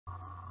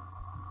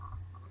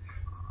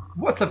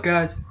What's up,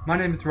 guys? My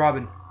name is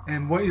Robin,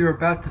 and what you're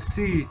about to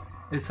see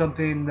is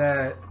something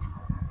that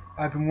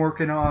I've been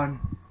working on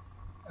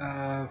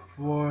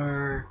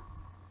for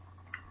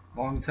a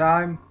long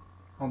time.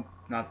 Well,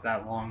 not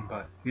that long,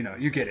 but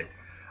you get it.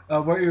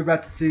 What you're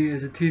about to see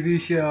is a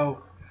TV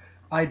show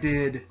I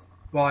did,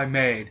 well, I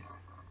made,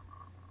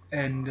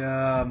 and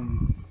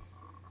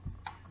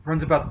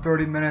runs about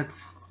 30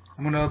 minutes.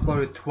 I'm going to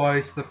upload it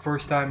twice. The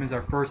first time is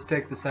our first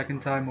take, the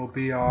second time will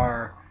be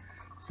our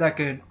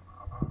second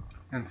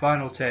and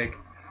final take.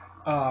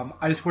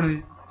 I just want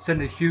to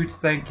send a huge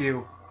thank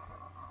you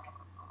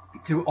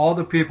to all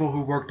the people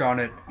who worked on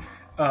it.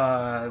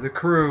 The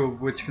crew,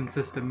 which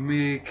consists of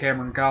me,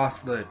 Cameron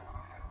Goslett,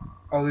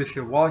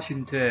 Alicia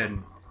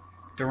Washington,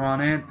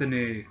 Deron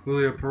Anthony,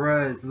 Julio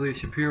Perez, Lee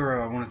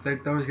Shapiro. I want to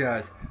thank those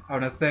guys. I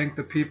want to thank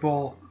the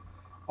people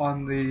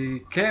on the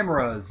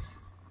cameras,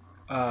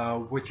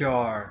 which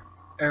are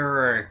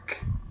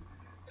Eric,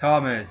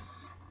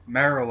 Thomas,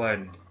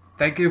 Maryland.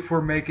 Thank you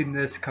for making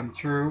this come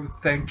true.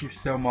 Thank you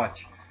so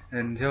much.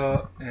 And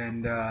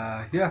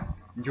yeah,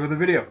 enjoy the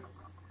video.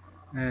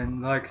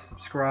 And like,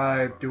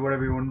 subscribe, do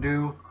whatever you want to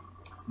do.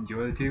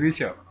 Enjoy the TV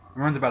show. It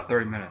runs about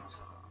 30 minutes.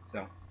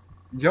 So,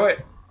 enjoy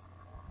it.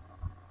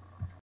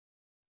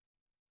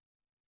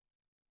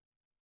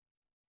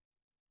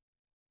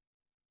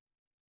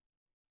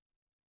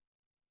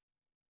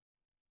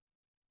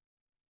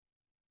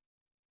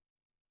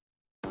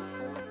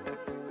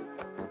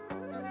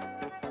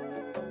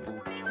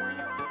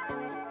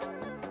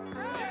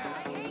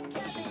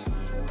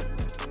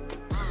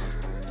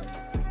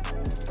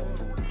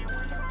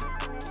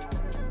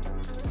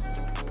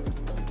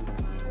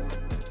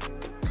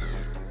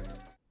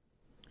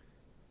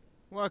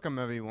 Welcome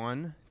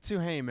everyone to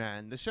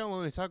HeyMan, the show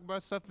where we talk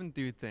about stuff and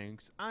do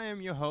things. I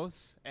am your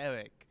host,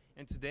 Eric,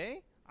 and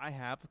today I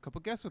have a couple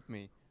guests with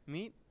me.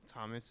 Meet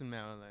Thomas and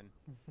Marilyn.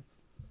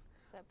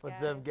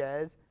 What's up,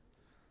 guys?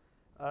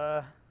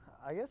 I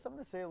guess I'm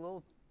gonna say a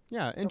little.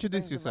 Yeah,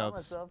 introduce things about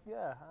yourselves. myself.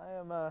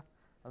 Yeah,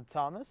 I'm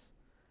Thomas.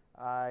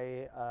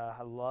 I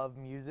love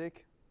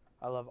music.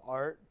 I love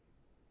art.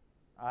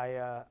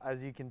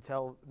 As you can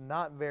tell,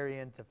 not very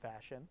into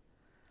fashion.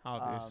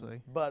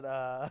 Obviously. But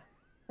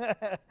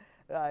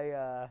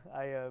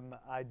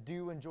I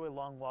do enjoy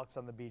long walks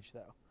on the beach,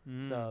 though.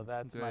 So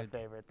that's my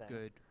favorite thing.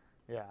 Good.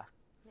 Yeah.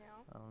 Yeah.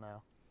 I don't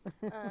know.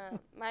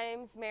 My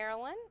name's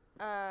Marilyn.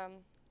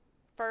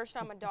 First,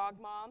 I'm a dog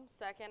mom.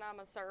 Second, I'm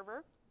a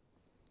server.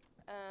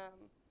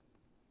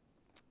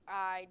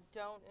 I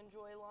don't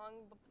enjoy long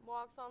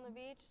walks on the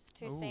beach. It's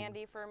too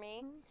sandy for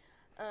me.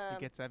 It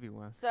gets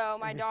everywhere. So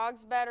my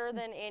dog's better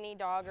than any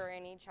dog or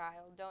any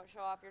child. Don't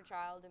show off your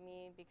child to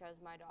me because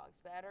my dog's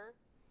better.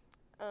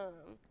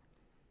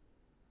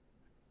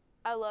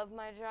 I love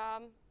my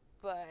job,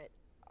 but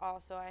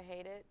also I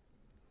hate it.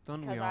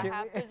 Don't we Because all? I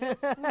have to just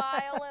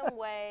smile and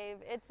wave.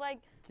 It's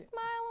like,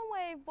 smile and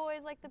wave,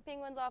 boys, like the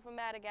penguins off of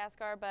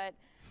Madagascar, but at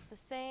the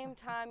same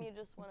time, you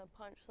just want to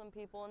punch some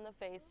people in the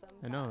face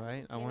sometimes. I know,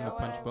 right? I You want to know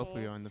punch what I both of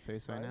mean? you in the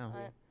face right now.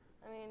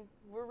 I mean,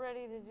 we're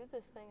ready to do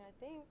this thing, I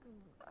think.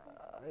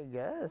 I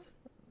guess.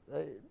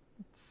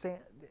 Sand,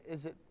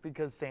 is it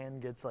because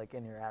sand gets like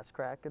in your ass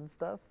crack and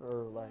stuff,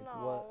 or like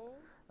what? No,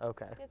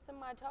 Okay. it gets in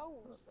my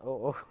toes.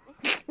 Oh.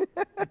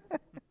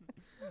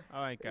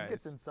 All right, It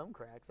gets guys. in some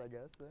cracks, I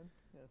guess. Then.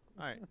 Yeah.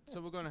 All right,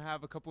 so we're going to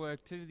have a couple of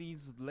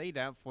activities laid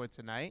out for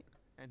tonight,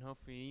 and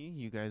hopefully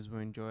you guys will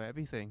enjoy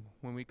everything.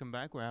 When we come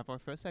back, we'll have our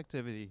first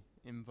activity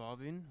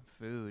involving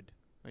food.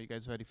 Are you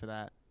guys ready for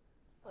that?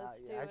 Let's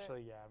do Yeah, it.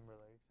 actually, yeah, I'm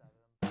really excited.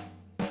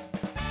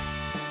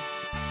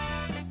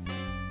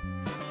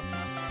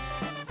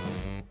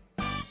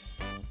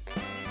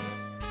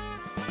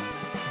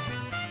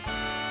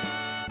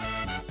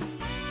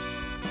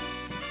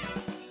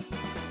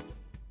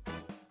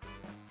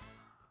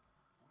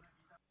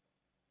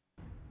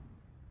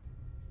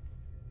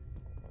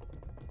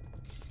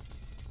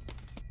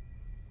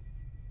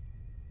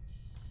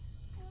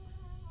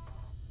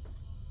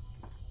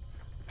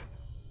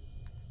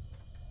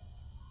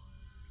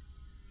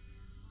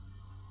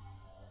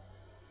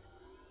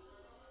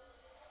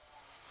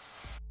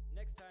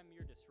 Next time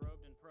you're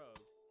disrobed and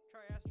probed,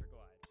 try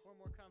Astroglide for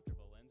more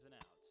comfortable ins and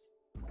outs.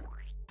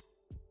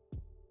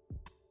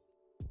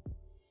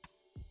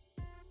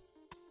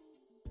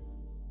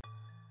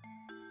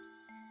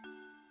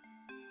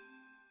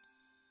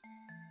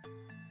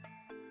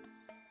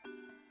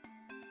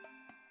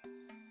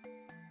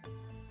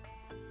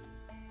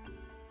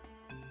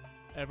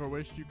 Ever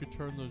wished you could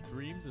turn those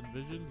dreams and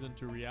visions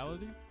into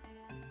reality?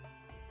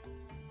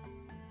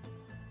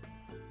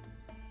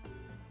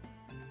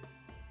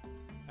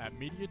 At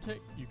MediaTek,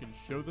 you can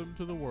show them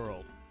to the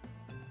world.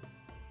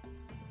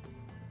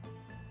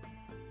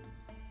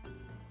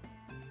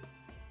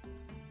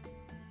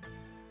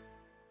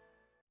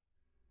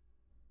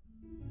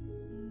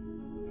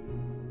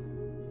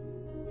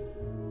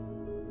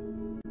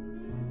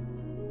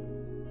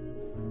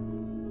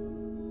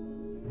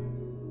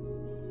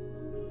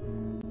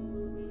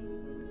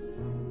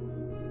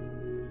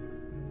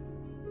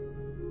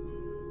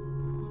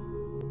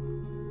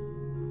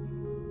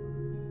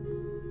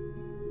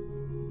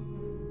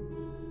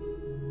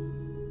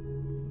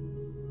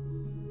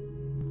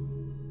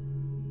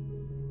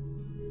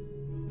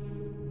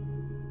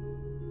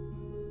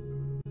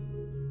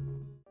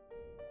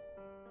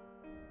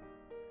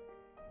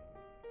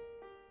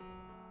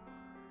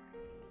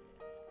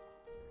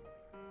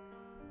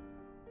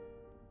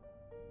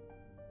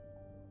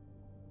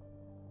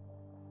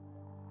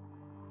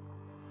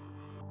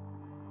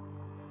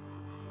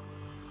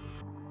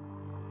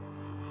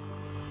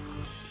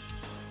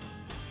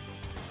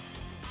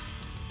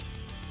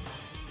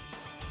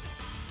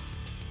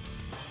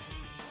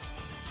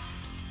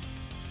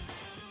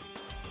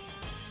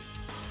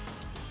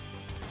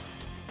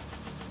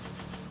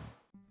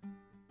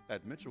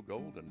 At Mitchell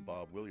Gold and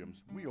Bob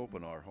Williams, we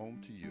open our home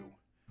to you.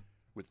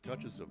 With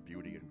touches of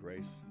beauty and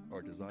grace,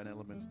 our design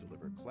elements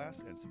deliver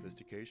class and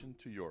sophistication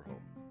to your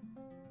home.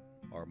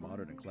 Our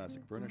modern and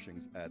classic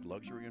furnishings add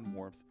luxury and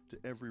warmth to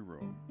every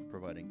room,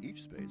 providing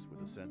each space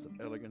with a sense of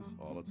elegance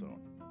all its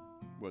own.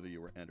 Whether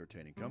you are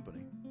entertaining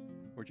company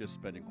or just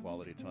spending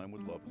quality time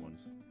with loved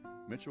ones,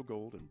 Mitchell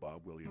Gold and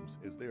Bob Williams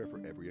is there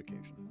for every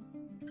occasion.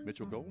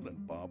 Mitchell Gold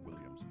and Bob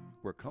Williams,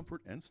 where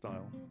comfort and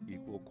style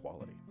equal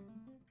quality.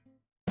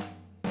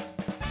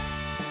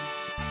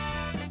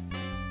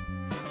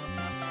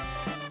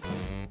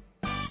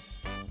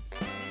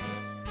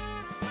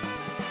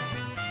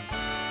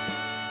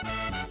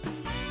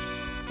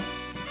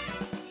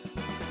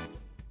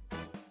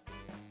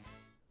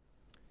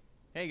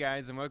 Hey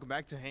guys, and welcome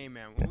back to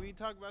HeyMan, where we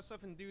talk about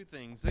stuff and do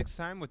things. This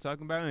time we're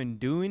talking about and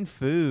doing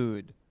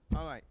food.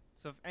 Alright,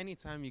 so if any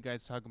time you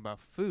guys talk about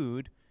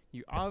food,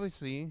 you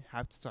obviously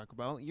have to talk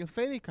about your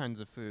favorite kinds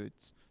of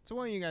foods. So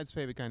what are you guys'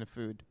 favorite kind of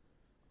food?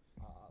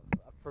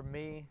 For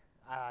me,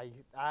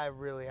 I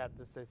really have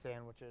to say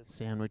sandwiches.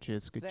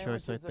 Sandwiches, good choice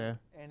right Sandwiches of there.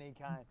 Any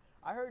kind.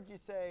 I heard you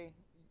say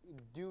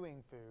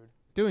doing food.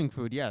 Doing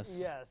food, yes.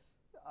 Yes.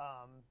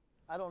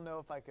 I don't know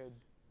if I could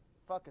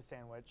fuck a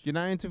sandwich. You're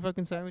not into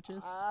fucking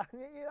sandwiches?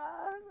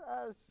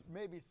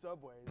 Maybe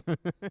Subways,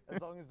 as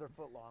long as they're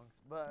footlongs.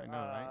 But I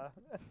know,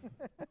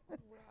 right?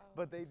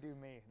 but they do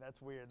me. That's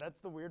weird. That's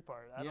the weird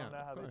part. I Yeah, don't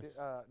know how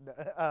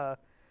of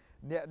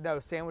they do. No,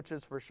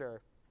 sandwiches for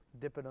sure.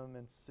 Dipping them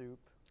in soup.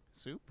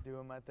 Soup?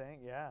 Doing my thing.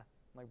 Yeah,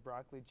 like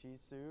broccoli cheese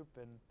soup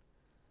and.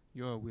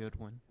 You're a weird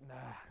one.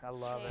 I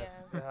love it.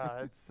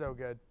 It's so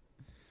good.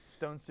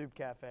 Stone Soup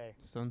Cafe.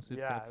 Stone Soup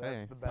Yeah, Cafe.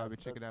 that's the best. Probably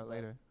check it That's out the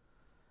later.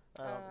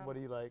 What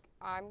do you like?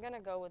 I'm gonna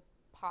go with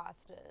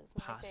pasta. It's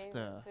my Pasta.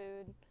 favorite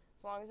food.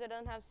 As long as it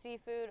doesn't have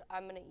seafood,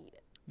 I'm gonna eat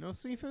it. No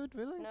seafood,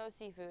 really? No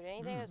seafood.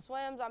 Anything that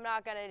swims, I'm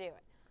not gonna do it.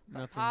 But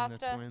Nothing pasta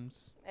that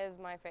swims. is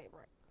my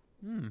favorite.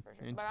 For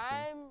sure. Interesting. But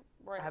I'm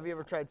bringing Have you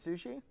ever it. tried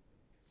sushi?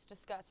 It's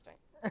disgusting.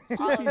 Sushi's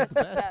All of the it's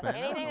best, disgusting. man. I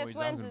don't Anything know that what you're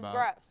swims talking is about.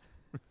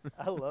 gross.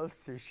 I love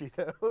sushi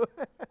though.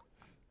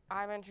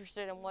 I'm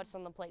interested in what's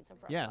on the plates in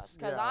front of Yes. us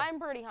because Yeah. I'm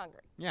pretty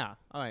hungry. Yeah.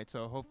 All right.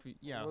 So hopefully,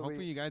 Well,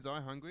 hopefully you guys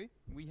are hungry.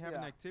 We have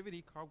an Yeah.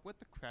 activity called "What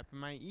the crap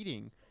am I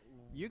eating?"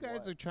 You guys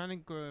What? are trying to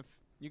go.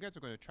 You guys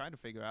are going to try to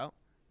figure out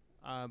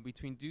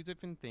between two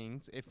different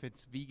things if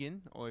it's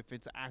vegan or if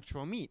it's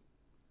actual meat.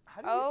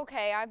 How do you,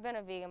 Okay, I've been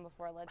a vegan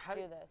before. Let's how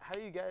do this. How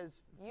do you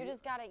guys? You feel,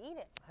 just gotta eat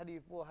it. How do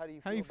you? Well, how do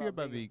you? How do you feel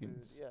about vegan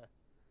vegans? food?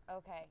 Yeah.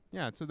 Okay.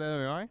 Yeah. So there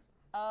we are.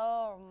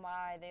 Oh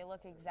my, they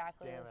look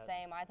exactly Damn the it.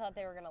 same. I thought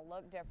they were gonna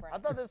look different. I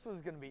thought this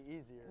was gonna be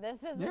easier.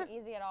 This isn't Yeah.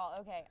 easy at all.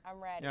 Okay, I'm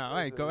ready. Yeah. All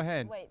right. Go is-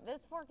 ahead. Wait,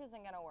 this fork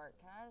isn't gonna work.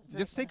 Can I just?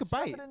 Just take a Shove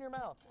bite. it in your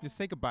mouth. Just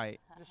take a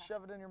bite. Just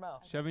shove it in your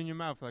mouth. Shove it in your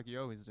mouth like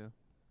you always do.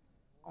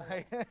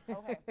 Okay.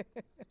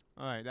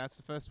 All right. That's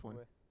the first one.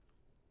 Wait.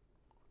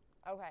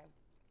 Okay.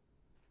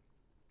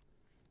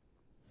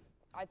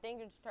 I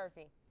think it's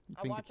turkey. You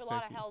I think watch it's a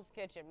lot turkey. of Hell's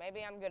Kitchen.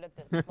 Maybe I'm good at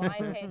this.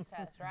 Blind taste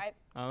test, right?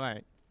 All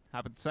right. How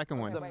about the second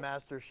one? Some Wait.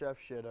 master chef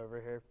shit over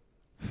here.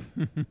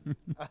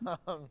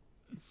 All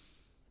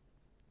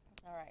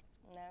right.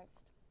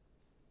 Next.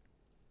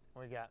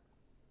 What you got?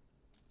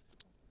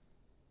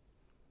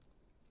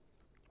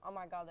 Oh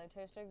my God, they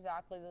taste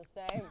exactly the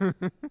same.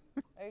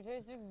 They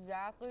taste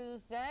exactly the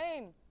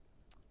same.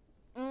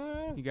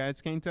 You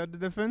guys can't tell the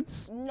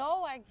difference?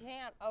 No, I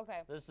can't.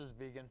 Okay. This is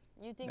vegan.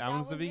 You think That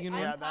one's the vegan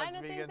one? I Yeah, that's kind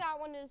of think vegan. that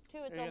one is too.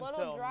 It's You a can little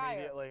tell drier.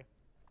 immediately.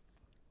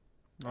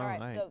 All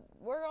right, so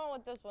we're going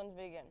with this one's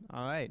vegan.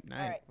 All right. All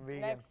Nice. right,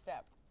 Vegan. next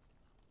step.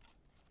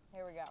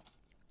 Here we go.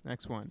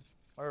 Next one.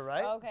 All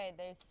right. Okay,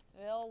 they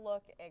still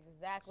look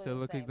exactly Still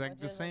the look same. exactly which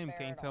the isn't same. fair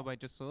Can't at tell all. by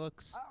just the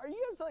looks. Are you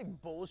guys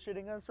like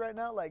bullshitting us right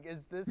now? Like,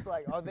 is this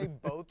like, are they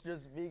both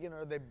just vegan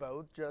or are they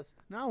both just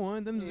No, one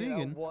of them's you know,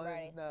 vegan. one,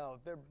 Ready. no,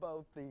 they're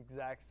both the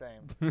exact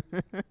same.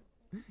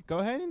 Go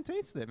ahead and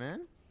taste it,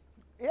 man.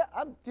 Yeah,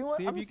 do you want?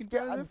 See if I'm you can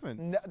scared- tell the I'm-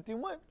 difference. No, do you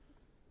want?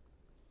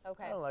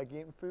 Okay. I don't like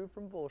eating food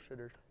from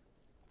bullshitters.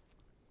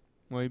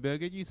 Well, you better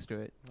get used to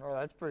it. Oh,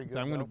 that's pretty good.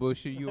 'Cause I'm gonna though.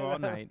 bullshit you all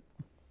night.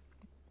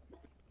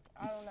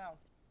 I don't know.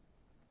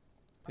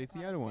 Taste the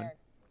Kinda other one.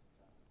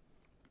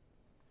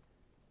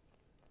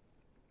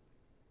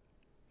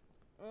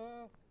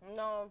 scared.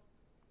 No.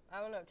 I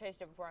don't know.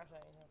 Taste it before I say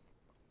anything.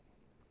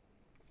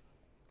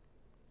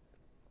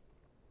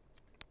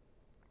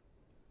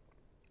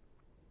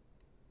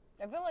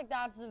 I feel like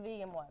that's the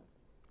vegan one.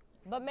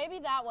 But maybe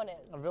that one is.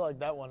 I feel like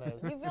that one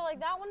is. You feel like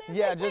that one is?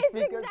 Yeah, It just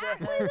tastes because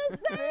exactly the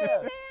same,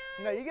 Yeah. man.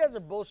 No, you guys are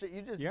bullshit.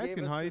 You just You guys gave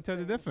can us hardly the tell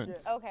the same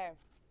difference. shit. Okay.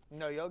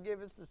 No, y'all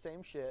gave us the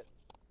same shit.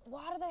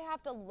 Why do they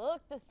have to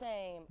look the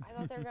same? I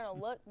thought they were gonna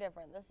look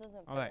different. This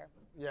isn't All right. fair.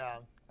 Yeah.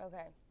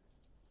 Okay.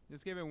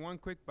 Just give it one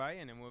quick bite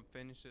and then we'll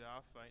finish it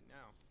off right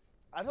now.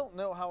 I don't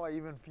know how I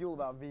even feel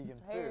about vegan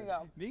food. Here you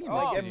go. Vegan Oh.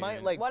 must Like be it might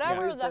good. like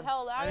Whatever the poison-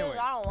 hell that is, Anyway.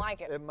 I don't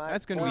like it. It might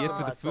That's gonna be it poison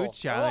for my the food soul.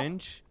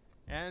 challenge.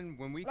 And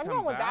when we I'm come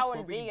going with that back, one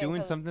we'll be vegan doing 'cause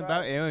it's something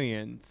about gross.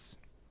 aliens.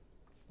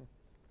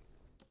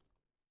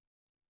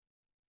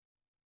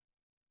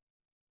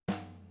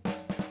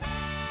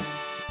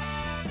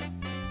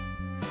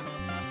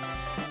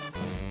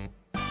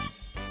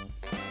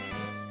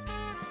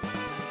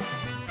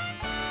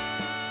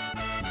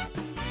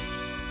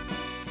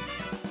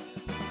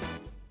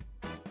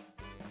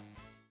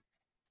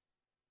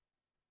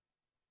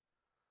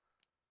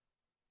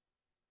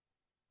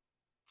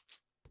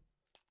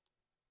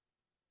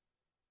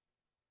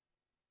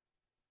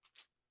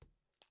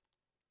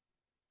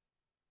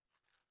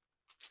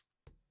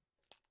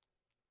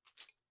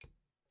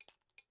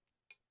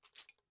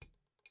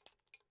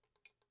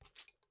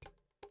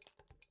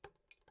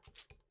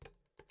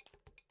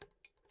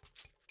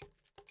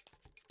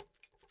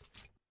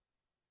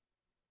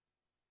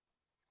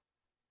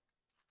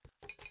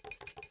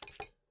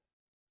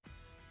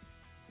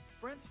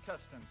 Brent's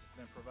Customs has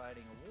been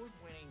providing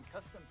award-winning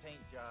custom paint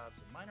jobs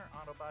and minor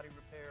auto body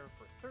repair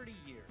for 30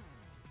 years.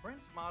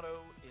 Brent's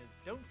motto is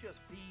don't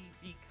just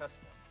be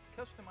custom,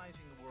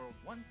 customizing the world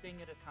one thing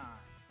at a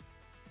time.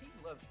 He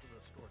loves to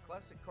restore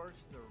classic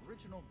cars to their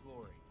original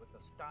glory with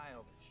a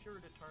style that's sure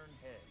to turn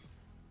heads.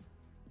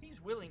 He's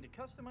willing to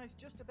customize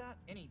just about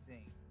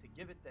anything to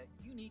give it that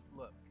unique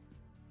look.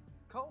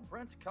 Call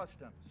Brent's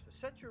Customs to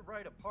set your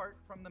ride apart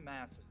from the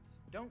masses.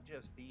 Don't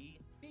just be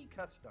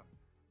custom.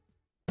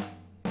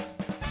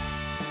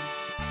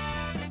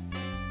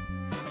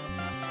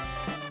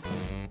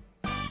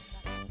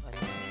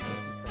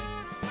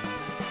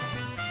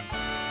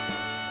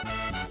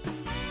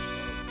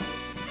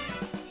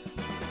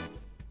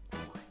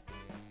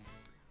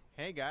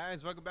 Hey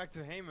guys, welcome back to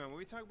HeyMan, where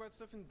we talk about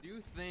stuff and do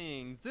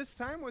things. This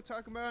time we're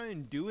talking about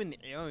and doing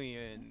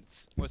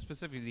aliens. Well,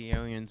 specifically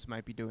aliens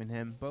might be doing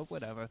him, but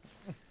whatever.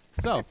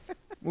 So,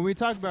 when we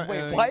talk about Wait,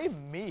 aliens, why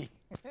me?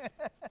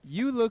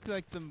 you look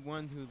like the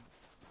one who,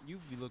 you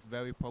look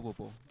very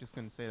probable. Just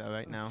gonna say that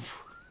right now.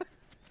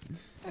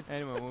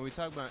 Anyway, when we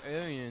talk about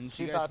aliens,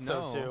 She you guys thought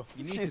so, know too.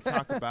 you need to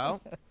talk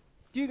about.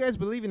 Do you guys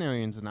believe in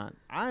aliens or not?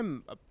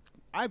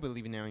 I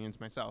believe in aliens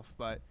myself,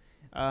 but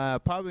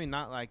probably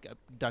not like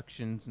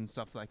abductions and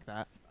stuff like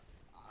that.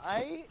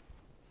 I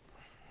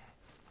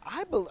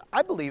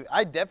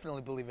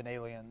definitely believe in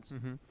aliens.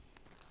 Mm-hmm.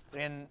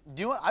 And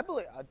do you know what? I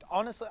believe,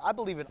 honestly, I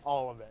believe in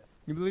all of it.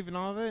 You believe in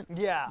all of it?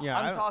 Yeah, Yeah,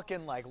 I I'm don't-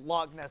 talking like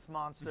Loch Ness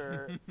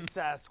Monster,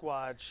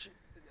 Sasquatch,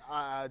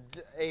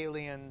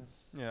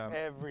 aliens, Yeah.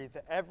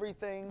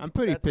 everything. I'm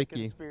pretty that's a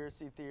picky.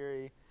 conspiracy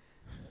theory.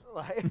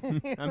 Like,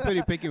 I'm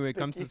pretty picky when it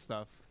comes to Picky.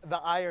 stuff. The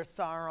Eye of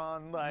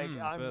Sauron, like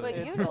I'm. really. But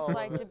you it's just all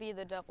like over. to be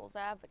the devil's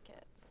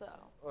advocate, so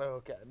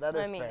Okay, that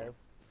is I mean, fair.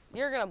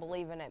 you're gonna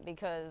believe in it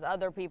because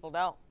other people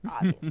don't,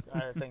 obviously.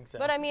 I think so.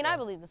 But I mean, yeah. I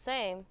believe the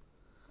same.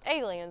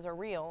 Aliens are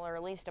real, or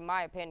at least in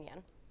my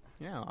opinion.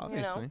 Yeah,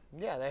 obviously.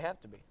 Yeah, they have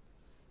to be.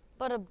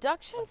 But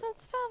abductions and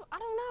stuff, I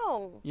don't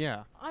know.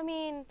 Yeah. I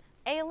mean,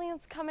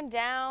 aliens coming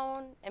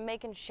down and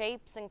making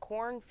shapes in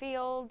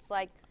cornfields,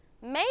 like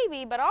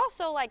maybe, but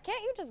also like,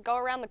 can't you just go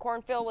around the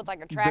cornfield with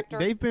like a tractor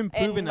They've been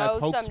proven and as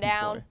mow hoax some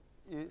down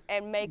before.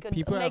 and make a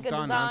People make have a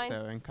gone out design?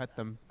 there and cut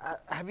them.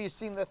 Have you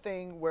seen the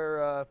thing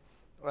where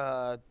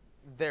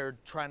they're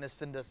trying to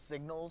send us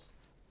signals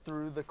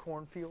through the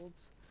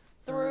cornfields?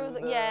 Through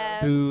the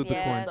yes, Through the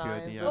yes.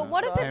 cornfield, signs yeah. But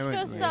what if it's Apparently.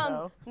 just some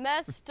know?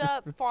 messed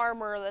up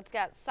farmer that's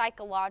got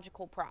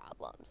psychological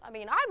problems? I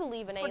mean, I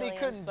believe in But aliens, he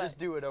couldn't but just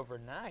do it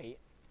overnight.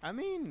 I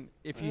mean,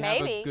 if you maybe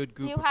have a good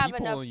group you of have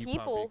people, enough you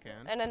people probably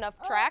can. and enough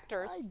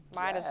tractors, I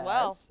might as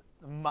well. guess.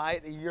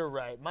 You're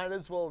right. Might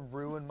as well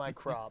ruin my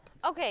crop.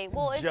 Okay,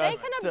 well, if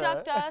Just, they can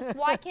abduct us,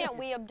 why can't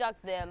we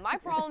abduct them? My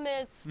problem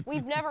is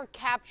we've never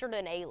captured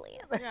an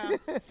alien. Yeah.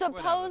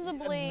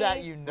 Supposedly,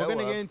 That you know We're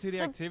gonna of. get into the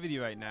Sup- activity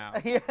right now.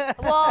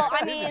 well, I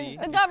activity mean,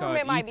 the is government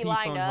called might be ET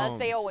lying to phone us.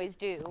 They homes. always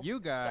do. You so.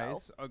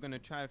 guys are gonna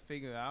try to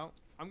figure out.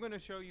 I'm gonna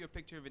show you a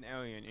picture of an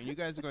alien, and you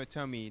guys are gonna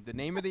tell me the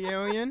name of the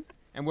alien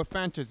and what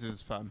franchise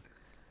it's from.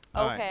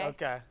 All right. Okay.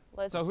 Okay.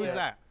 Let's So who's do it.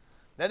 that?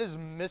 That is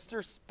Mr.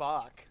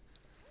 Spock.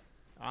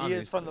 He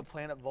is from the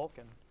planet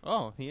Vulcan.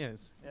 Oh, he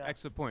is. Yeah.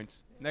 Extra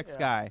points. Next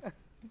Yeah. guy.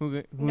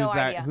 Who's No that?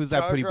 idea. Who's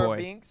that Jar pretty Jar boy?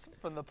 Binks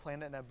from the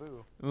planet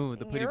Naboo. Ooh,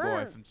 the pretty boy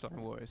You're from Star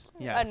Wars.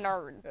 Yes. A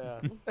nerd.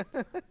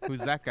 Yeah.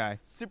 Who's that guy?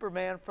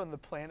 Superman from the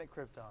planet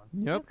Krypton.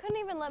 You Yep. couldn't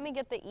even let me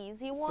get the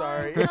easy one.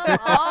 Sorry. Come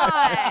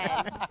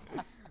on.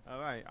 All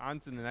right, on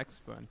to the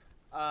next one.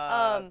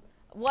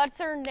 What's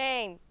her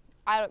name?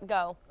 I don't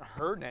go.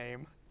 Her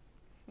name.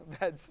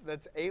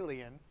 That's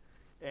Alien,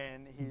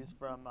 and he's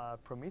from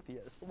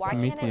Prometheus. Why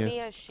can't it be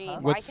Prometheus. a she? Huh? Why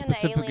What can the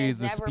specifically aliens is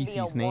the never be a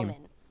species name?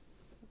 woman?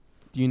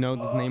 Do you know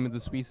the name of the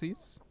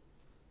species?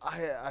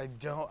 I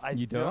don't.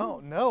 You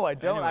don't? No, I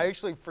don't. I Anyway.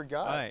 actually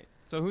forgot. All right.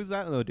 So who's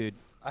that little dude?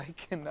 I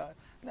cannot.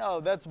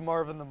 No, that's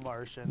Marvin the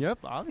Martian. Yep,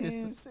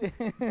 obviously.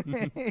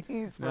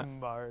 He's from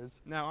Mars.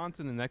 Now on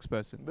to the next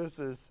person. This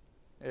is,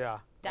 yeah.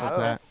 That's What's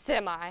a that?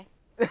 semi.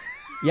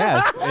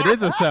 Yes, it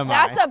is a semi.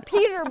 That's a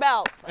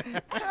Peterbilt.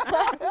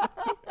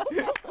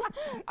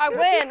 I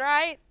win,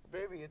 right?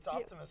 Baby, it's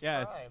Optimus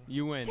Yes,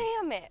 you win.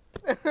 Damn it.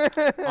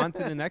 Prime. On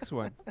to the next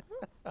one.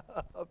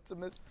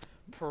 Optimus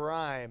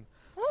Prime.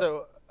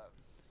 So,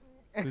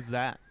 Who's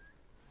that?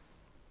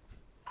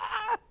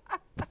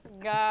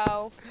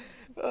 Go.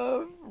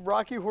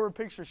 Rocky Horror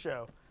Picture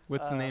Show.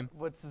 What's the name?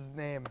 What's his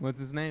name? What's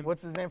his name?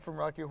 What's his name from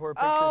Rocky Horror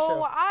Picture Oh,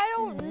 Show? I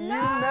don't know. You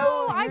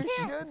know, I you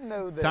can't. should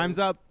know this. Time's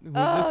up. Who's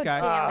Oh, this guy?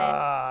 damn it.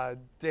 Ah,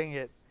 dang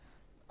it.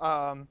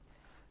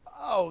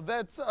 Oh,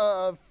 that's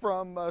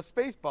from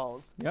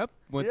Spaceballs. Yep.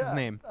 What's his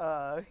name?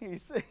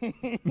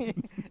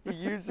 He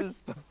uses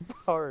the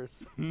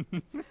farce.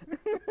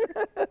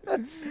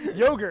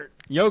 Yogurt.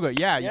 Yogurt.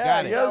 Yeah, you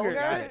got it. Yogurt.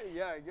 Got it.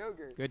 Yeah,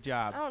 yogurt. Good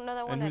job. I don't know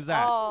that one And at who's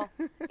that? all.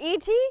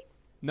 E.T.?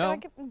 No,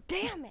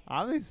 Damn it.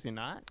 obviously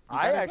not. You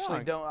I got it actually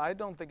wrong. don't. I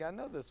don't think I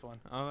know this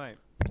one. All right.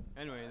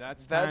 Anyway,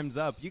 that's That's time's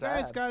up. You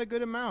guys sad. got a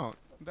good amount.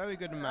 Very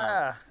good amount.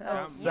 Ah,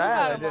 that's You sad.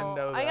 got I 'em didn't all.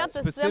 know that. I got the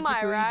Specifically,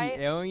 semi, right?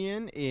 the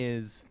alien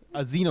is a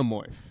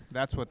xenomorph.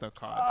 That's what they're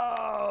called.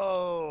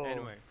 Oh.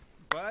 Anyway,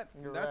 but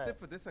You're that's right. it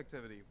for this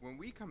activity. When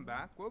we come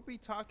back, we'll be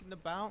talking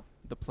about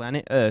the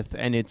planet Earth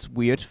and its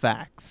weird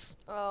facts.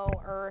 Oh,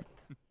 Earth.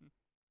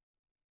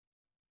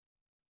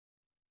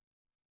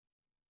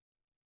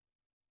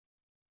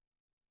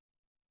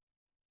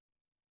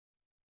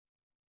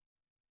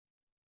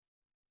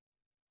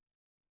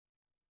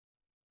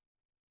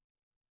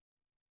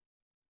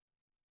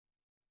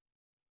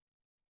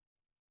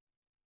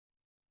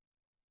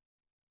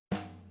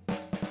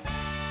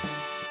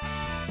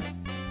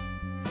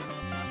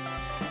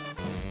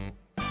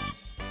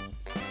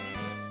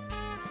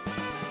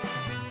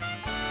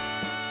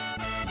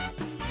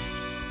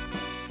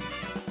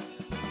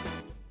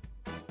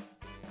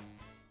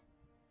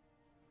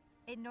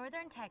 In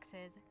northern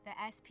Texas, the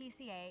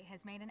SPCA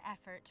has made an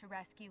effort to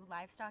rescue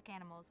livestock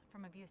animals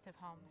from abusive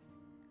homes.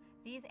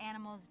 These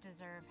animals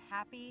deserve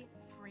happy,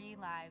 free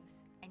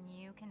lives, and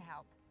you can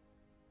help.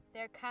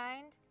 They're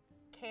kind,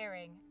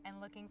 caring, and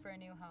looking for a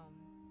new home.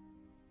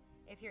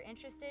 If you're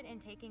interested in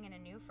taking in a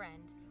new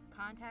friend,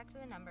 contact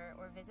the number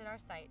or visit our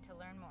site to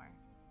learn more.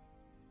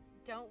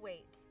 Don't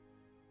wait.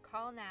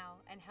 Call now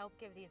and help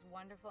give these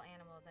wonderful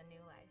animals a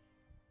new life.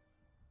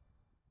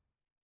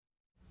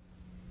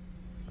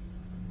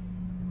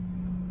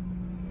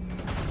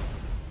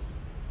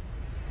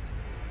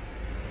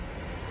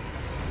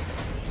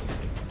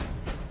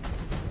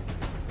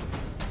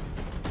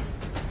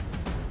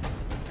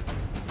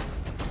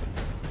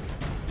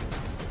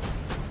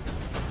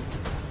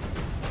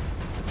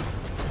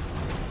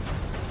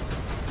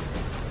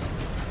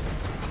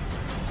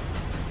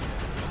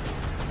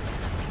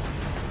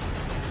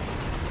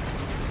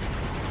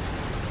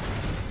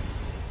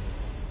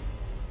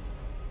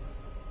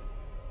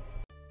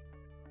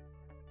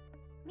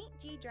 Meet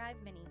G Drive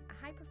Mini,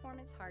 a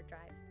high-performance hard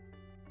drive,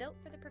 built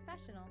for the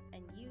professional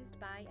and used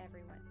by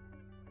everyone.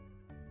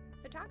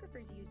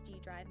 Photographers use G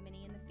Drive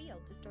Mini in the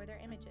field to store their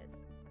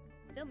images.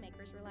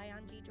 Filmmakers rely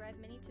on G Drive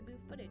Mini to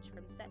move footage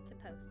from set to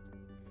post.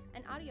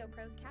 And audio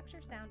pros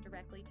capture sound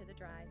directly to the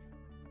drive.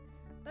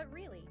 But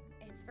really,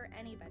 it's for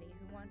anybody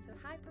who wants a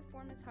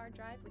high-performance hard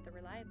drive with the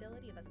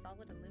reliability of a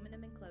solid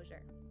aluminum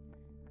enclosure.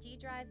 G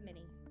Drive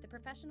Mini, the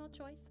professional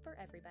choice for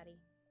everybody.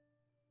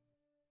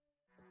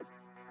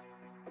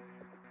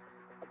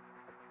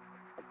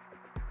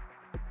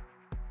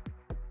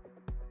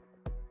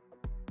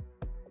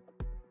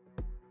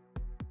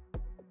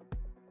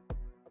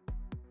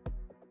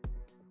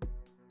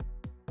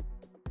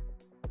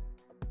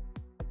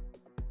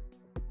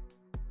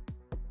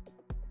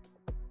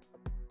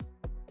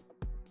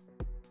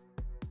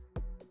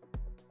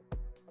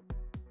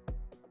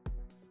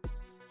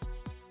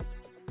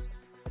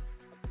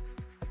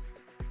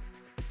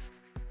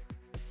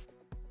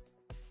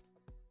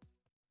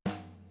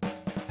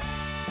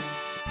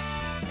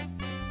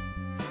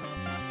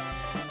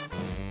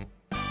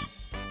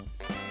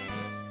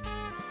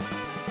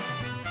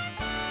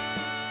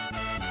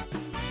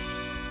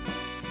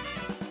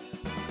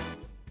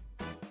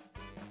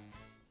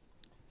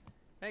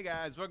 Hey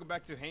guys, welcome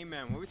back to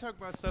HeyMan, where we talk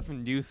about stuff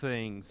and new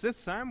things.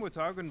 This time we're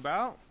talking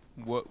about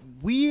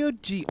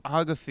weird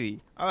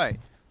geography. Alright,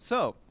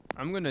 so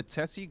I'm going to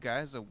test you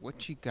guys on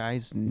what you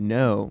guys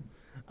know.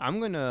 I'm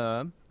going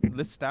to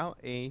list out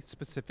a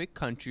specific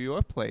country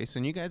or place,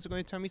 and you guys are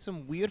going to tell me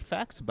some weird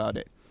facts about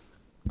it.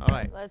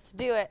 Alright. Let's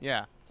do it.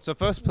 Yeah. So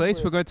first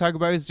place we're going to talk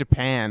about is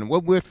Japan.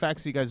 What weird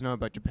facts do you guys know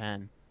about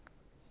Japan?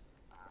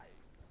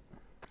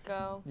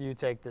 Go. You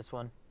take this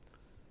one.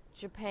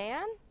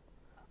 Japan?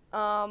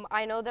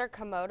 I know their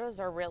komodos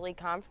are really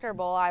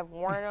comfortable. I've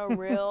worn a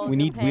real We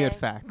need Japan. weird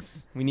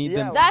facts. We need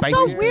them That's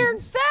spicy a weird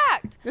things.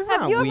 fact. That's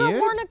Have not you ever weird.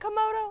 worn a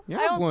komodo? Yeah,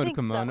 I I've don't worn a think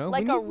so. kimono. We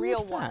Like need a weird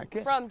real one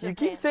facts. from You Japan.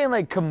 keep saying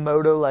like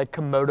Komodo, like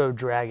Komodo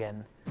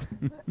dragon.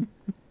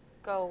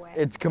 Go away.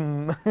 It's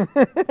Kimono.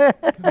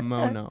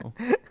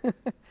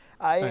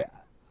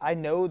 I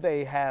know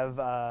they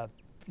have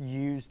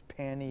used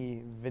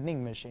panty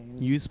vending machines.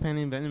 Use pen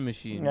and vending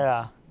machines.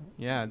 Yeah.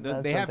 Yeah,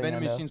 That's they have something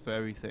vending I know. machines for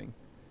everything.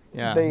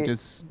 Yeah, They-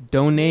 just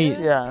donate.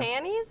 Used Yeah.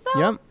 panties though?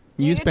 Yep,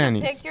 You use get to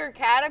panties. pick your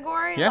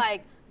category, Yeah.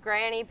 like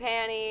granny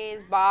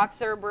panties,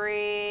 boxer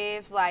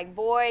briefs, like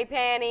boy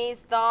panties,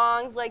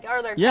 thongs. Like,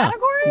 are there Yeah,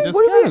 categories? just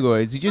What do you-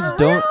 categories. You just For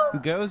don't.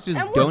 real? Girls just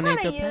And what donate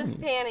kind their of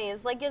used panties.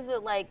 panties? Like, is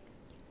it like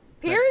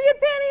period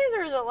panties,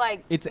 or is it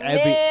like It's mid,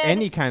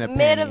 any kind of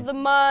mid panty. of the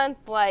month,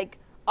 like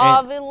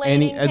An-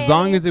 ovulating as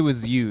long panties? as it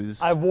was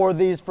used. I wore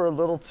these for a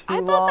little too I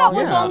long. thought that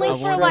was Yeah, only I for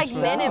wore like those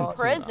for men in about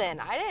 2 prison.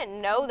 months. I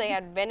didn't know they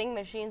had vending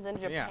machines in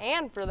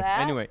Japan for that.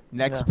 Anyway,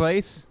 next Yeah.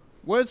 place.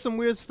 What is some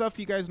weird stuff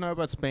you guys know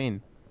about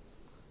Spain?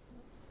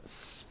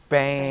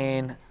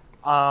 Spain.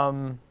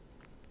 I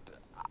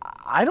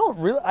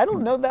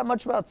don't know that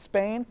much about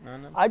Spain.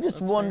 No, I just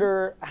that's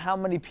wonder how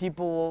many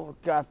people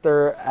got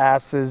their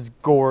asses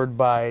gored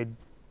by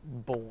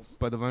bulls.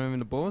 But the one in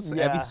the bulls,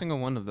 Yeah. every single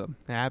one of them.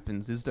 It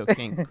happens. It's the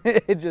king.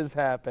 It just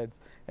happens.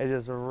 It's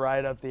just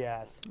right up the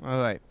ass.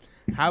 All right.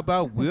 How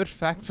about weird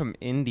fact from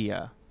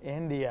India?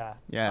 India.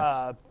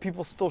 Yes.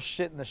 People still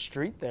shit in the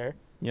street there.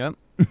 Yep.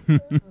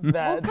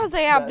 That's- Because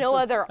they have no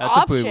that's other That's a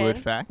option. pretty weird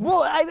fact.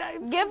 Well,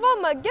 Give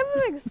them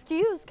an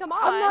excuse. Come on.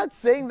 I'm not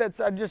saying that's.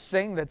 I'm just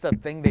saying that's a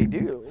thing they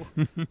do.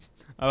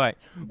 All right.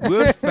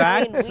 Weird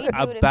facts we do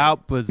it if-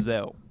 about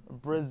Brazil.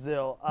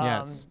 Brazil.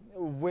 Yes.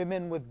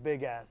 Women with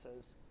big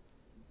asses.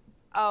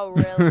 Oh,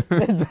 really?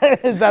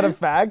 Is that a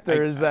fact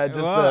or is that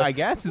just well, a? I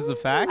guess it's a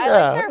fact. I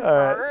Yeah, like their all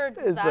right. birds.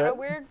 Is Is that a that-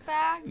 weird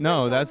fact?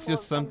 No, Like, that's well,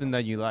 just something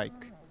that you like.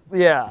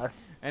 Yeah.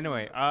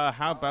 Anyway,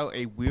 how about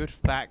a weird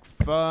fact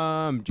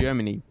from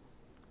Germany?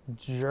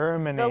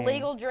 Germany. The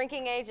legal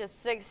drinking age is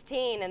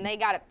 16, and they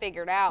got it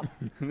figured out.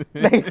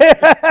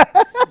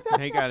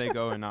 They got it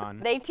going on.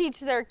 They teach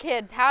their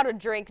kids how to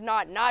drink,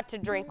 not to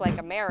drink like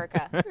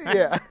America.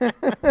 Yeah.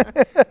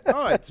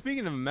 All right,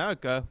 speaking of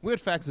America, weird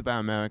facts about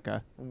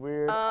America.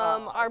 Weird.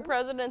 Our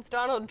president's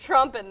Donald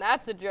Trump, and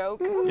that's a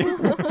joke.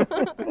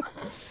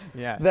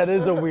 Yes. That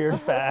is a weird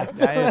fact.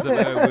 That is a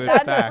very weird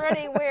That's fact.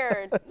 pretty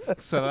weird.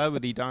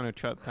 Celebrity Donald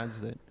Trump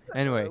president.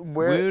 Anyway,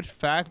 Where- weird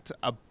fact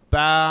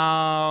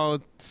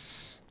about.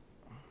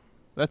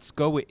 Let's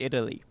go with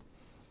Italy.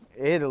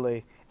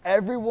 Italy.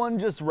 Everyone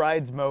just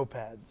rides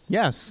mopeds.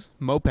 Yes,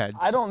 mopeds.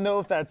 I don't know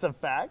if that's a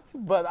fact,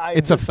 but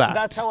It's a fact.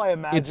 That's how I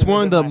imagine. It's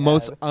one it of the in my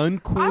most head. I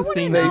uncool want to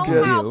things They you know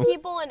can how do.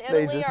 people in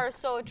They Italy just- are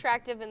so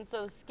attractive and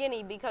so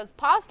skinny, because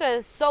pasta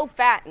is so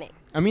fattening.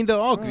 I mean, they're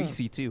all Mm.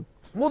 greasy too.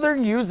 Well, they're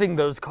using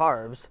those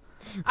carbs.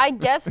 I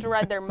guess to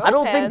ride their mopeds. I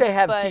don't think they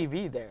have but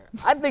TV there.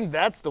 I think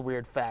that's the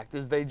weird fact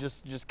is they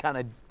just kind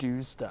of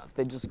do stuff.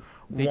 They just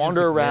They just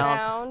wander exist. around,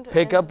 Around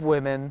pick and- up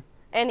women,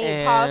 And eat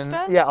and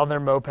pasta? yeah, on their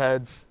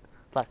mopeds,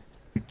 like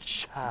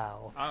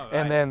ciao, All right.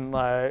 and then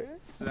like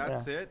So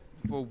that's it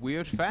for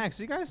weird facts.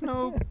 You guys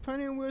know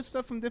plenty of weird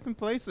stuff from different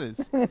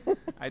places.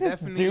 I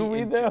definitely Do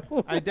we,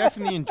 though? I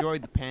definitely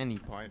enjoyed the panty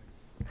part.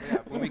 Yeah,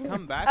 when we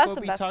come back, That's we'll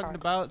the be best talking part.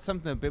 about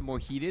something a bit more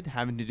heated,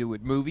 having to do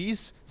with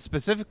movies,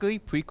 specifically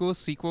prequels,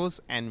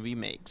 sequels, and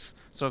remakes.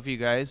 So if you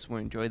guys will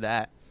enjoy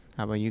that,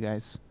 how about you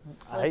guys?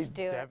 Let's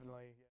do it. definitely.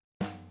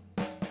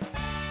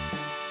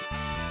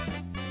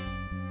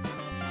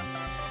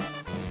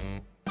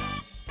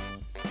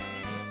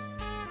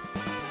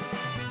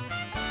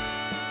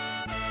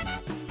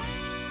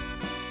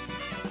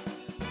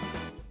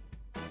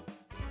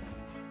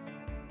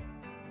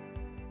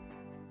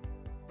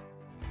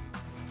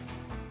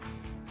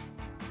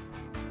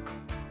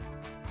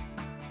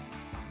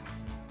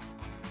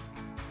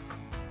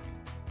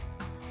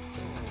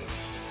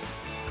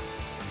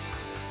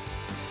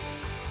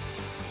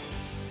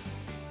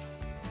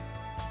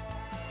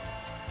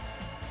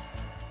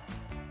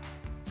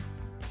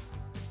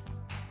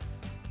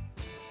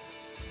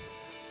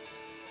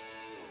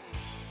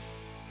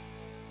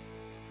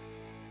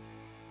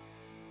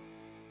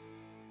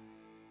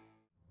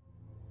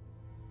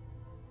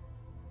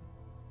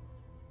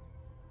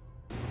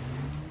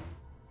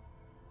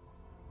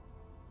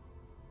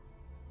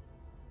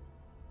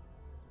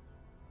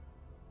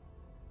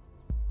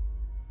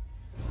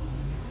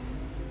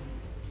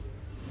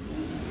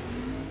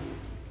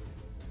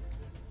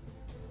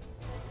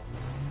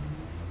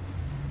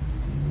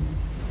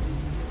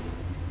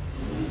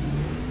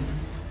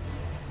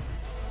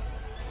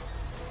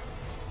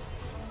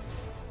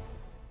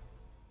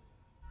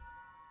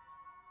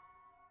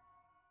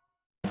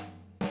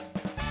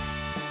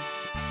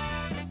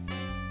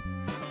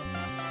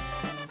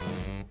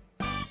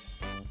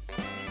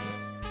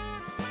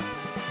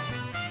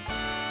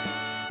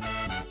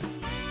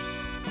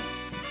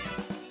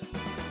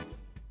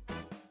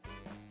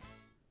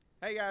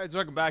 Hey guys,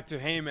 welcome back to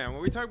Hey Man,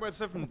 where we talk about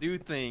stuff and do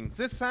things.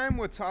 This time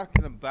we're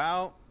talking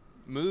about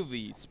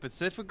movies.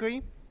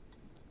 Specifically,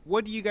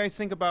 what do you guys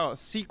think about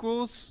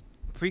sequels,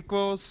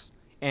 prequels,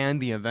 and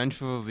the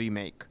eventual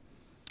remake?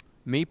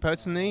 Me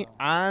personally,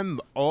 I'm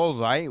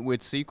alright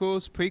with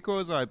sequels.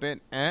 Prequels are a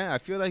bit I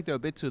feel like they're a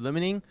bit too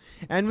limiting.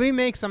 And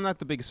remakes, I'm not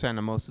the biggest fan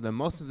of most of them.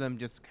 Most of them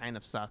just kind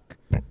of suck.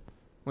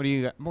 What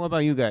about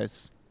you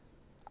guys?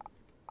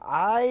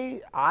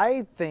 I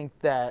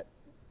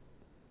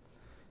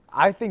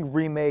think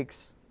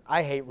remakes.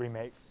 I hate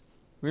remakes.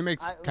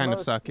 Remakes kind of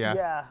suck, yeah.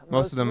 Yeah.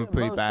 Most of them are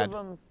pretty bad.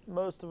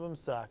 Most of them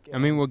suck. I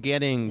mean, we're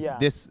getting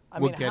this. I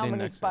we're mean, how getting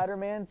many next.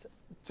 Spider-Mans?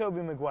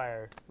 Tobey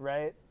Maguire,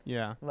 right?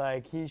 Yeah.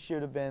 Like, he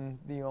should have been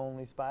the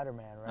only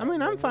Spider-Man, right? I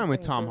mean, I'm Like, fine with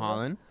this Tom thing-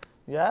 Holland.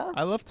 Yeah?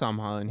 I love Tom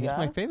Holland. He's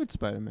my Yeah? favorite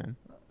Spider-Man.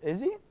 Is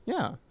he?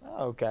 Yeah.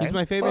 Oh, okay. He's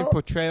my favorite Well,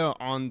 portrayal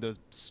on the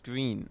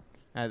screen,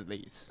 at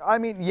least. I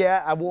mean,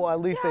 yeah, well, at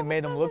least they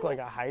made him look like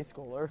a high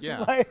schooler. Yeah.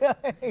 Like,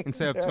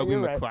 Instead of yeah, Tobey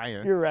you're right.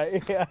 Maguire. You're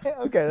right. Yeah.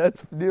 Okay,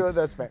 that's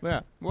that's fair.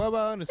 Yeah. What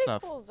about other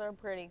stuff? Sequels are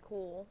pretty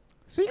cool.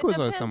 Sequels it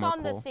are depends somewhat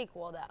on cool. the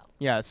sequel, though.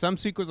 Yeah, some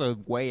sequels are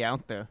way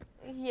out there.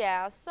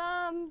 Yeah,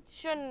 some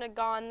shouldn't have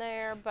gone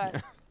there,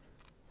 but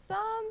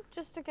some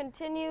just to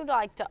continue,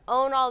 like to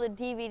own all the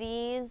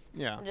DVDs.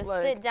 Yeah. And just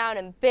Like- sit down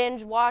and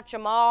binge watch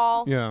them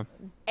all. Yeah.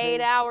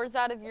 8 hours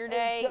out of your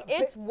day.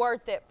 It's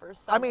worth it for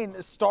some. I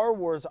mean, Star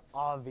Wars,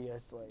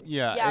 obviously.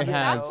 Yeah, Yeah, it but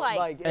has. that's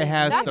like- it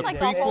has that's the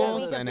like a whole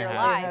week prequels of and it your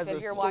has. life. has if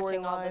a you're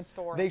watching all the storyline.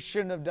 story. They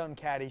shouldn't have done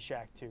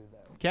Caddyshack 2, though.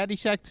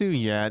 Caddyshack 2,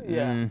 yeah.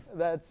 Yeah,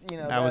 that's,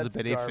 that was a that's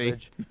bit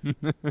iffy.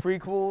 garbage.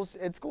 Prequels,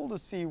 it's cool to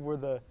see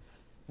where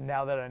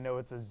now that I know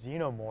it's a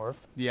xenomorph.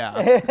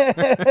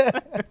 Yeah.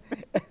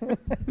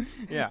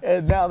 Yeah.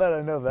 And now that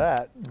I know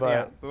that, but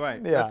yeah,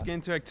 right. yeah. Let's get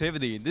into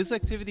activity. This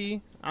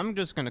activity, I'm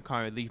just gonna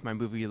call it "Leave My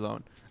Movie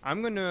Alone."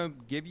 I'm gonna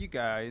give you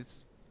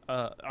guys.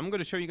 I'm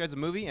gonna show you guys a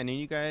movie, and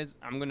then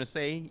I'm gonna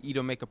say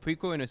either make a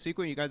prequel and a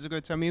sequel. You guys are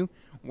gonna tell me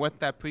what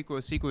that prequel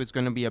or sequel is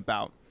gonna be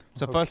about.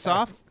 So first Okay.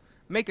 off,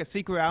 make a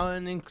sequel out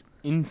of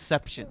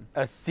Inception.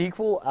 A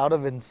sequel out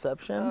of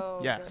Inception?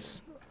 Oh,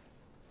 Yes.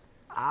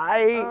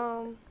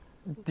 Have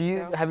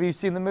you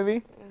seen the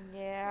movie?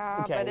 Yeah,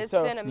 Okay, but it's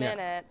so- been a Yeah.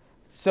 minute.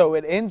 So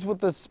it ends with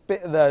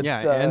the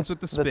Yeah, it ends with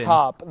the spin. the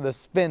top, the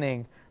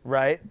spinning,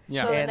 right?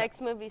 Yeah. So the And-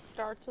 next movie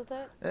starts with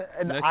it?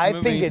 And Next I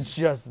think movie's- it's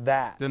just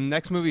that. The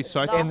next movie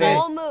starts The with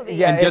whole it movie.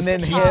 Yeah, and just then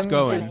keeps him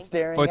going just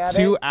staring for at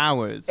 2 it,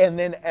 hours. And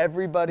then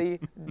everybody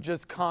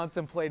just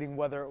contemplating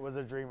whether it was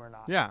a dream or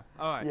not. Yeah.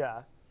 All right.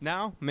 Yeah.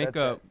 Now make That's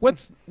a it.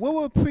 what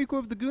will a prequel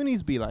of the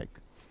Goonies be like?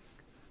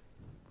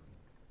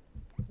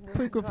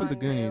 Prequel for the on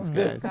Goonies, you.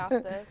 guys.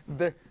 Got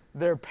this.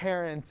 Their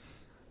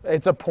parents.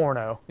 It's a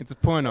porno. It's a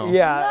porno.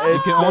 Yeah, No. You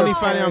can their only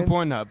find it on parents-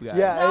 Pornhub, guys.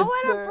 Yeah, So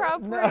it's their-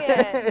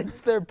 inappropriate. it's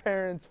their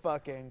parents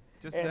fucking,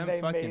 Just and them they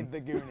fucking. made the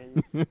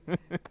Goonies.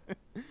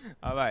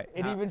 All right.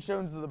 It even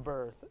shows the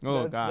birth.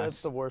 Oh, That's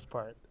gosh. the worst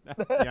part.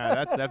 Yeah,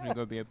 that's definitely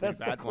gonna be a pretty That's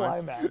the bad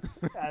one. climax,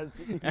 as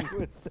you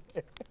would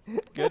say.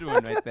 Good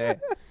one right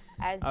there.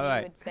 As All you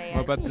right. would say. What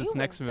as about you this would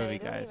next say. movie,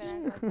 Don't guys?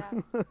 even act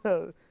like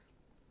that.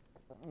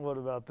 What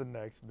about the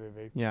next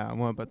movie? Yeah.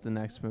 What about the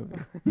next movie?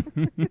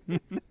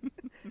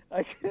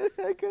 I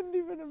couldn't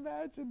even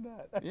imagine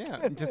that.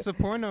 Yeah, just a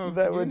porno of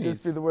That the would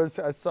just be Goonies. the worst.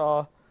 I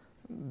saw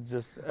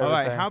just everything. All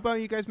right. How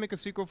about you guys make a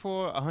sequel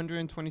for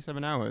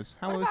 127 hours?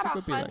 How What will a about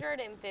sequel be like?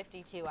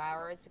 152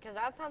 hours? Because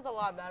that sounds a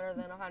lot better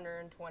than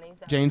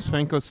 127. James hours.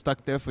 Franco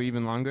stuck there for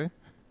even longer.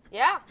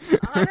 Yeah,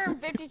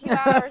 152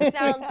 hours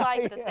sounds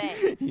like the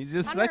thing. He's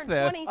just stuck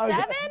there.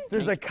 127?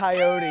 There's a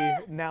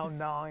coyote now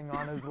gnawing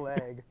on his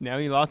leg. Now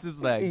he lost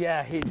his legs.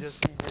 Yeah, he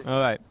just All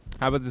right.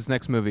 How about this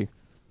next movie?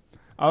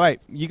 All right.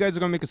 You guys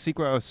are gonna make a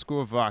sequel out of School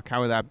of Rock.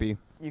 How would that be?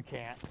 you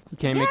can't. You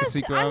can't make a Yes,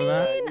 sequel I out of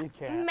that. mean, You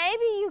can't.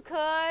 maybe you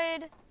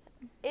could.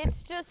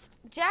 It's just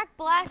Jack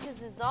Black is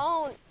his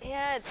own.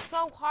 Yeah, it's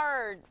so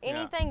hard.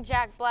 Anything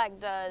Jack Black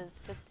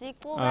does to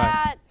sequel right.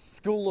 that.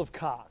 School of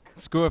Cock.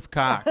 School of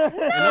Cock.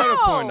 Another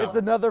porno. It's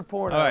another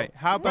porno. All right.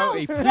 How about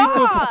No, a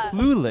prequel stop. for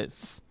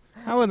Clueless?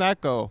 How would that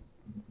go?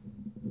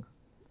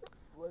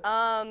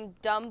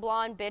 Dumb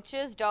blonde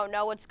bitches don't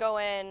know what's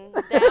going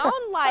down.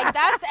 Like,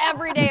 that's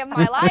every day of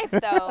my life,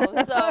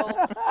 though.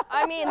 So,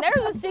 I mean,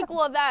 there's a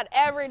sequel of that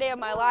every day of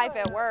my life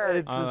at work.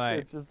 It's All just, right.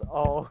 it's just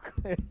all.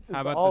 It's just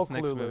How about all this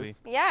next clueless. movie?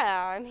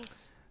 Yeah, I mean,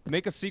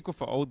 Make a sequel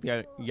for Old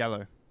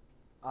Yeller.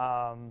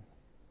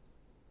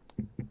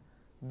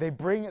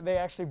 They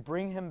actually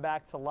bring him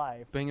back to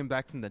life. Bring him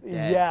back from the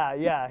dead.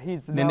 Yeah.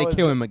 He's And then now they a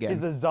kill zo- him again.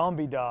 He's a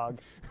zombie dog,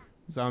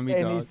 Zombie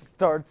and dog. he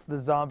starts the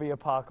zombie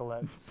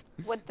apocalypse.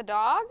 with the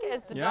dog?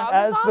 Is the Yeah. dog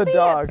As a zombie the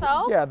dog,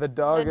 itself? yeah, the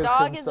dog The is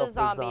dog is himself a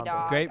zombie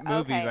dog. Great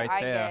movie Okay, right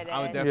I there. get I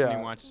would it. definitely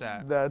Yeah. watch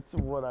that. That's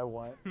what I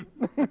want.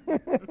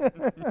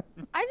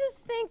 I just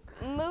think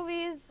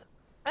movies,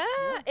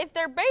 if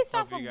they're based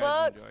Hope off of you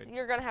guys books, enjoyed.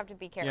 you're going to have to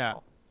be Yeah.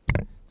 careful.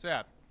 So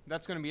yeah,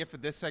 that's gonna be it for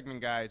this segment,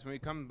 guys. When we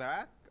come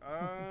back,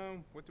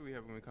 what do we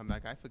have when we come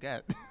back? I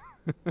forget.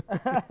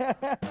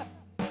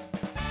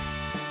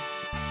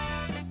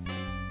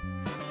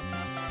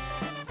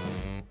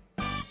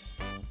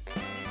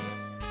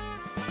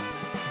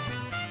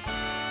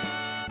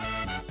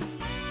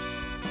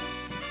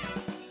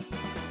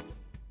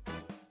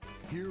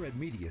 Here at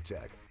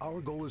MediaTek,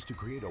 our goal is to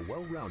create a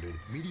well-rounded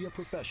media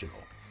professional.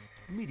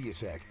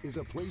 MediaTek is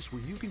a place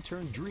where you can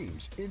turn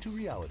dreams into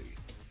reality.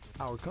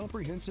 Our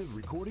comprehensive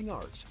recording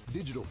arts,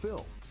 digital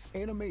film,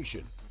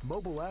 animation,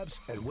 mobile apps,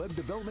 and web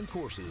development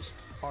courses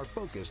are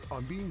focused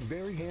on being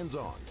very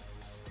hands-on.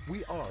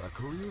 We are a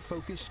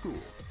career-focused school.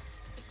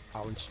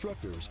 Our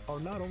instructors are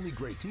not only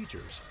great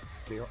teachers,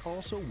 They are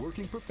also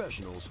working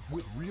professionals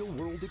with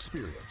real-world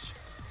experience.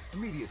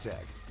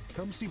 MediaTek,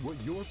 come see what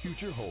your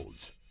future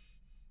holds.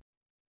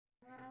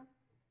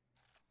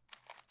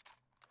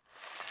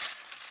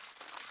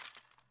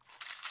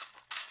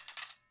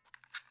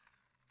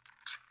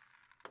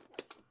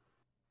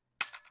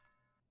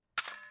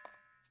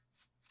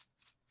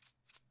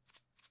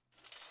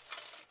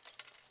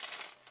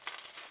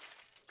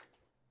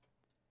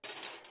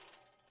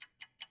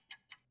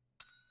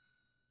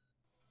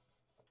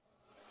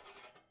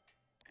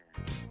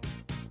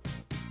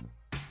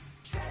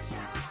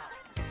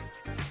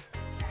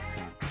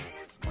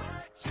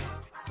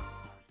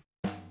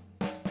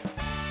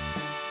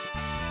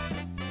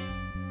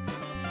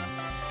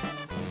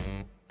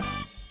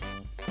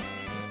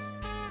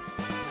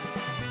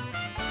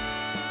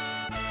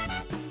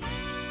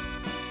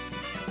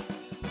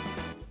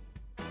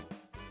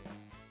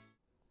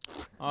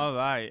 All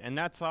right, and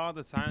that's all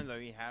the time that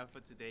we have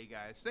for today,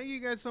 guys. Thank you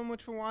guys so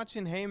much for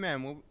watching. Hey,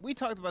 man, we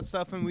talked about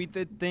stuff and we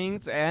did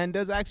things, and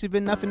there's actually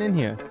been nothing in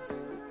here.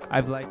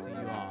 I've lied to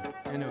you all.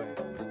 Anyway.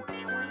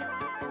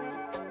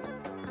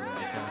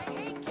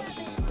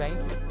 Thank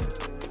you.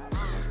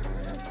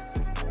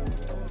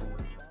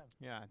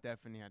 Yeah,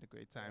 definitely had a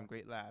great time.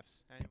 Great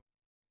laughs. Anyway.